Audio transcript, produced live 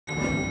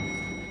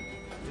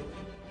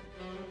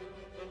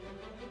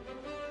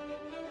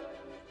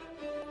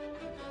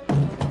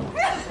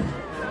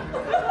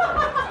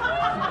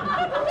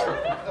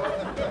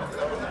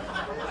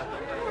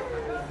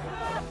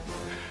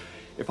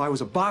I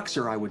was a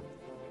boxer, I would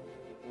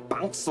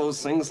bounce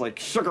those things like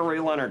Sugar Ray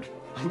Leonard.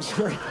 I'm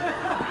sorry.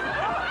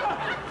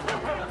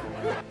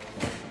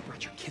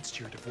 Brought your kids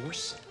to your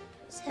divorce?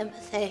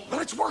 Sympathy.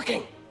 Well, it's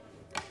working.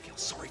 I feel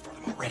sorry for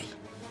them already.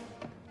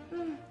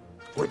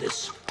 For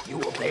this, you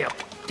will pay a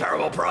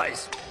terrible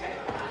price.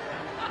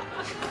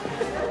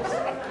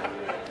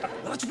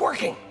 Well, it's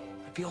working.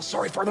 I feel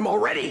sorry for them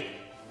already.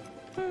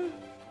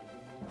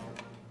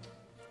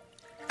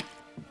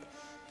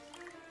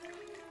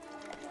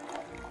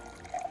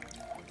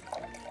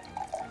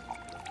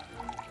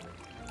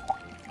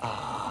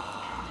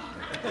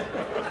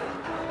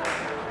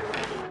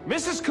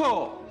 Mrs.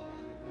 Cole.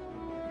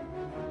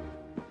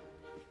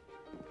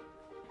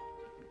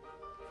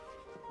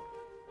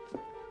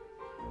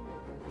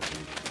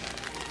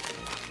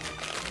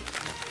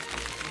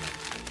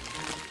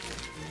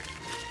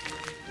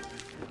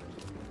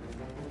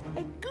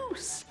 A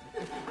goose.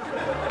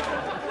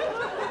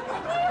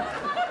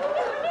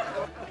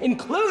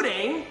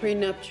 Including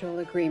Prenuptial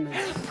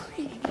agreements.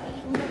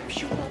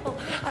 Prenuptial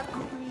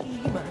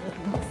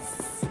agreements.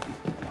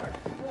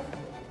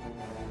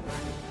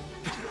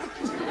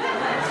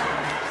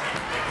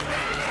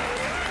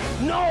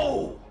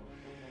 No!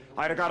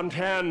 I'd have got him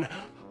 10.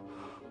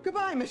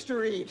 Goodbye, Mr.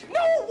 Reed.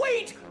 No,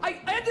 wait! I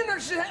didn't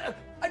understand.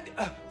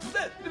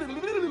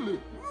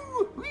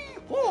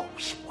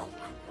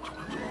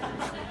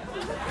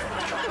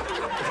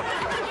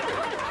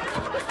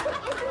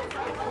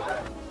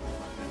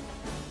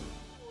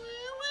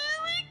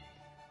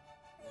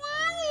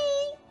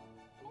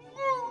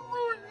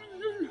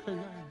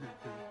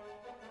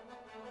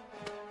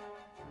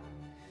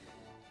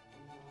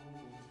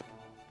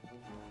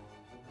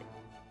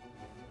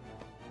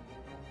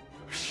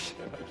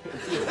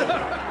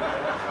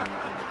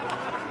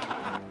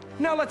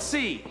 Now let's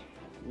see.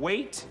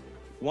 Weight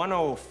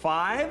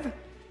 105.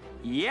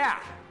 Yeah,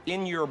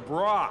 in your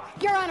bra.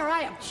 Your Honor,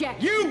 I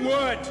object. You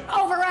would.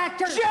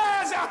 Overactor.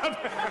 Jazz up.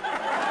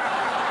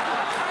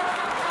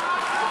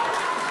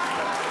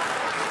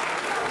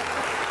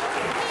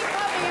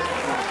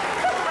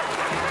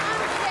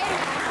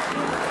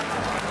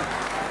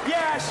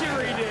 Yeah,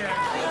 sure he did.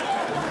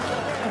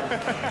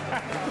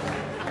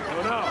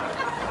 Oh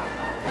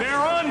no, they're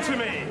on to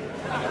me.